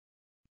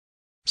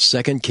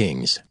2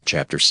 Kings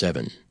chapter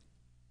 7.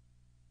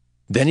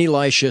 Then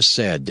Elisha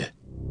said,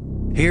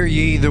 Hear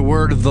ye the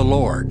word of the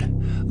Lord.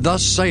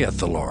 Thus saith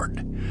the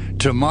Lord,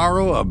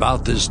 Tomorrow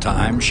about this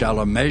time shall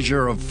a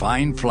measure of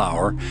fine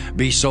flour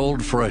be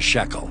sold for a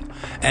shekel,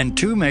 and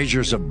 2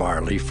 measures of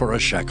barley for a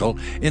shekel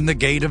in the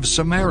gate of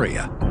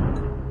Samaria.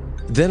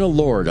 Then a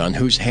lord on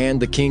whose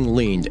hand the king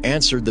leaned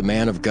answered the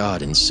man of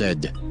God and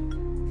said,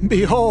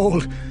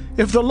 Behold,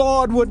 if the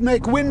Lord would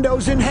make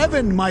windows in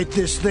heaven, might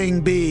this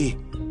thing be?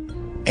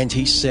 And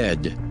he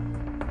said,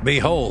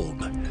 Behold,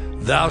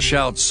 thou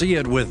shalt see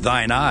it with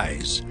thine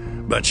eyes,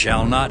 but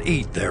shalt not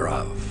eat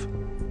thereof.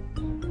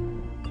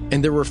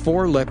 And there were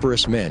 4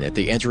 leprous men at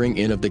the entering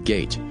in of the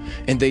gate,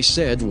 and they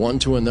said one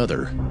to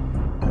another,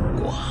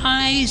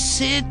 Why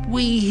sit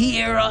we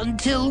here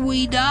until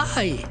we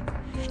die?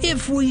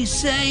 If we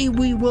say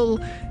we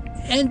will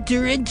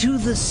enter into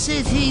the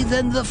city,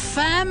 then the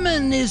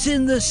famine is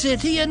in the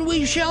city, and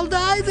we shall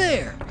die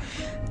there.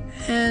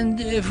 And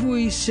if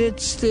we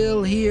sit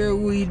still here,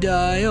 we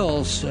die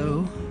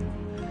also.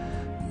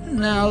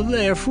 Now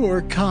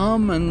therefore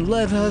come, and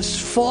let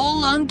us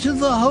fall unto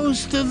the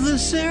host of the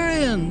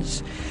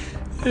Syrians.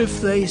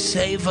 If they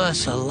save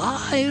us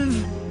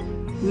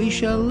alive, we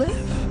shall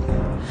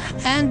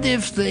live. And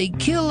if they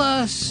kill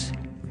us,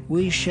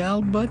 we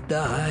shall but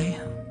die.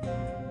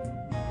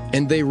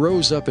 And they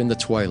rose up in the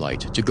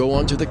twilight to go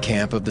unto the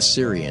camp of the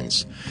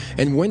Syrians.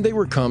 And when they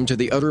were come to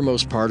the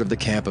uttermost part of the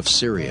camp of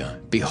Syria,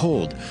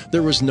 behold,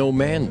 there was no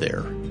man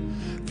there.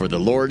 For the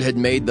Lord had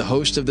made the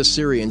host of the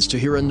Syrians to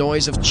hear a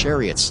noise of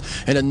chariots,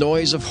 and a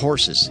noise of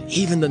horses,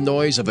 even the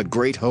noise of a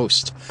great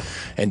host.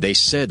 And they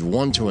said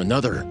one to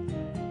another,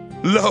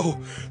 Lo,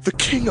 the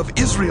king of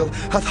Israel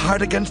hath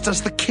hired against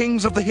us the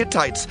kings of the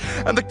Hittites,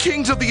 and the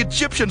kings of the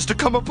Egyptians to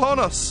come upon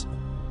us.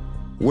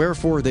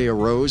 Wherefore they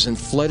arose and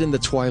fled in the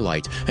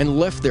twilight, and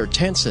left their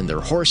tents and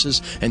their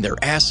horses and their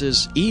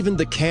asses, even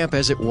the camp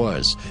as it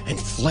was, and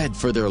fled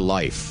for their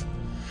life.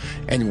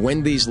 And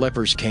when these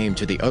lepers came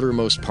to the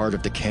uttermost part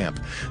of the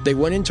camp, they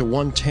went into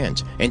one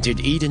tent, and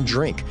did eat and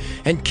drink,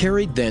 and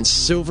carried thence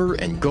silver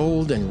and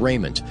gold and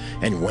raiment,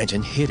 and went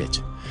and hid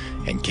it.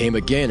 And came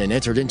again and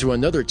entered into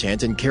another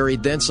tent, and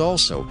carried thence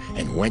also,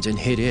 and went and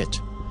hid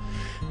it.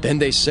 Then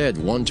they said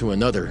one to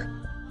another,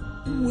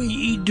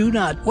 We do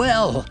not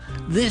well.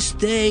 This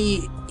day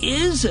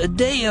is a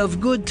day of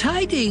good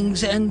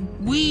tidings, and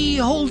we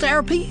hold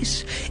our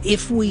peace.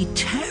 If we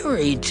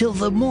tarry till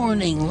the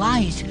morning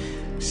light,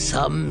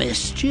 some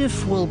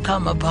mischief will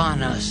come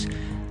upon us.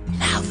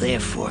 Now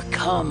therefore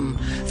come,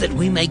 that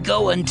we may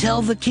go and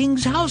tell the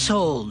king's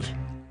household.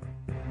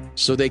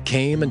 So they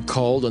came and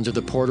called unto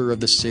the porter of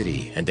the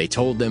city, and they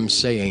told them,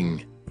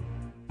 saying,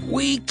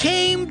 We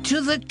came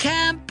to the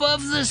camp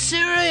of the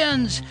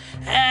Syrians,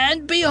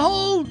 and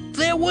behold,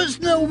 there was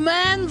no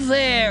man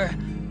there,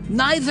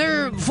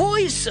 neither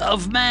voice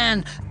of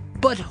man,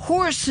 but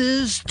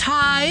horses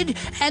tied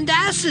and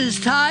asses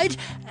tied,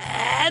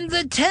 and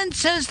the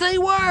tents as they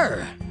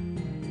were.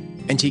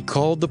 And he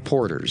called the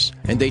porters,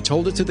 and they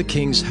told it to the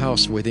king's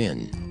house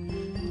within.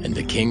 And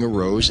the king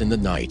arose in the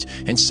night,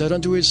 and said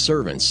unto his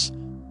servants,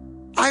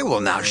 I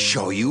will now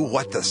show you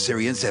what the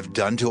Syrians have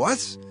done to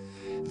us.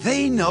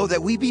 They know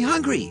that we be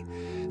hungry.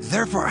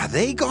 Therefore are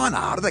they gone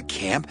out of the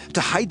camp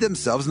to hide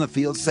themselves in the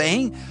field,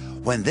 saying,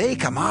 When they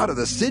come out of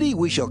the city,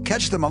 we shall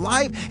catch them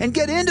alive and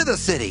get into the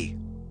city.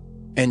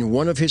 And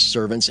one of his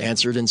servants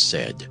answered and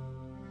said,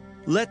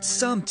 Let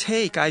some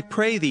take, I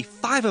pray thee,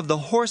 5 of the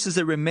horses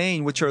that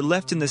remain which are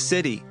left in the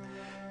city.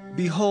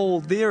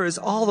 Behold, there is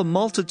all the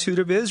multitude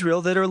of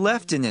Israel that are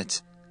left in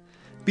it.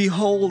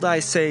 Behold, I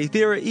say,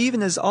 there are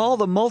even as all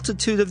the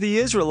multitude of the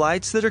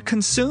Israelites that are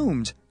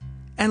consumed.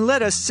 And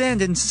let us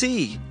send and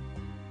see.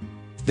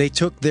 They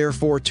took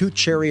therefore 2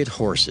 chariot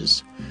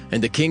horses,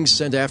 and the king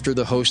sent after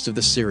the host of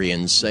the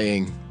Syrians,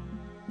 saying,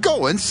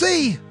 Go and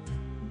see.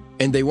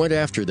 And they went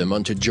after them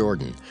unto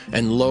Jordan,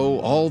 and lo,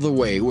 all the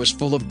way was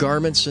full of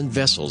garments and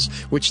vessels,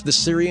 which the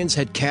Syrians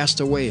had cast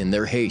away in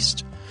their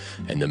haste.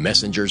 And the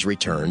messengers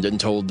returned and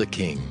told the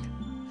king.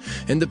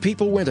 And the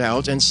people went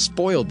out and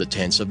spoiled the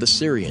tents of the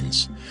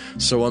Syrians.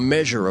 So a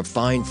measure of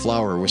fine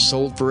flour was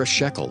sold for a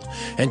shekel,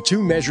 and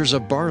 2 measures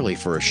of barley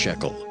for a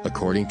shekel,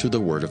 according to the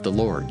word of the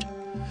Lord.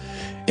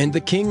 And the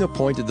king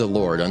appointed the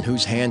Lord on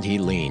whose hand he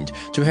leaned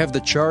to have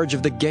the charge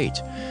of the gate.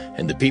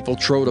 And the people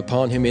trode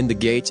upon him in the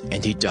gate,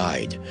 and he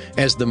died,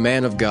 as the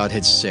man of God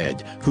had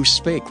said, who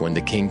spake when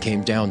the king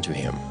came down to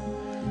him.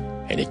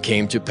 And it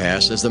came to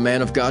pass, as the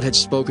man of God had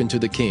spoken to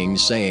the king,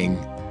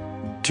 saying,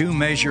 2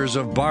 measures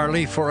of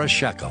barley for a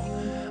shekel,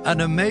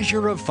 and a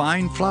measure of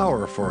fine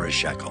flour for a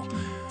shekel,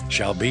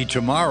 shall be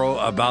tomorrow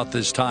about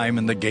this time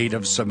in the gate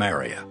of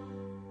Samaria.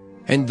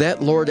 And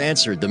that Lord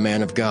answered the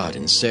man of God,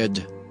 and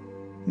said,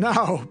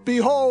 Now,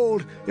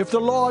 behold, if the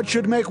Lord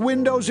should make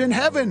windows in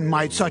heaven,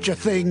 might such a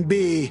thing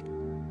be?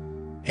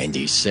 And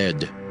he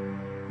said,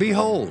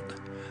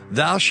 Behold,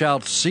 thou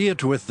shalt see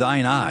it with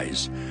thine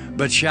eyes,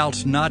 but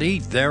shalt not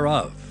eat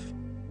thereof.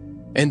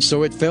 And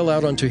so it fell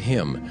out unto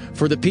him,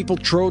 for the people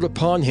trode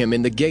upon him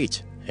in the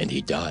gate, and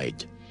he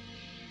died.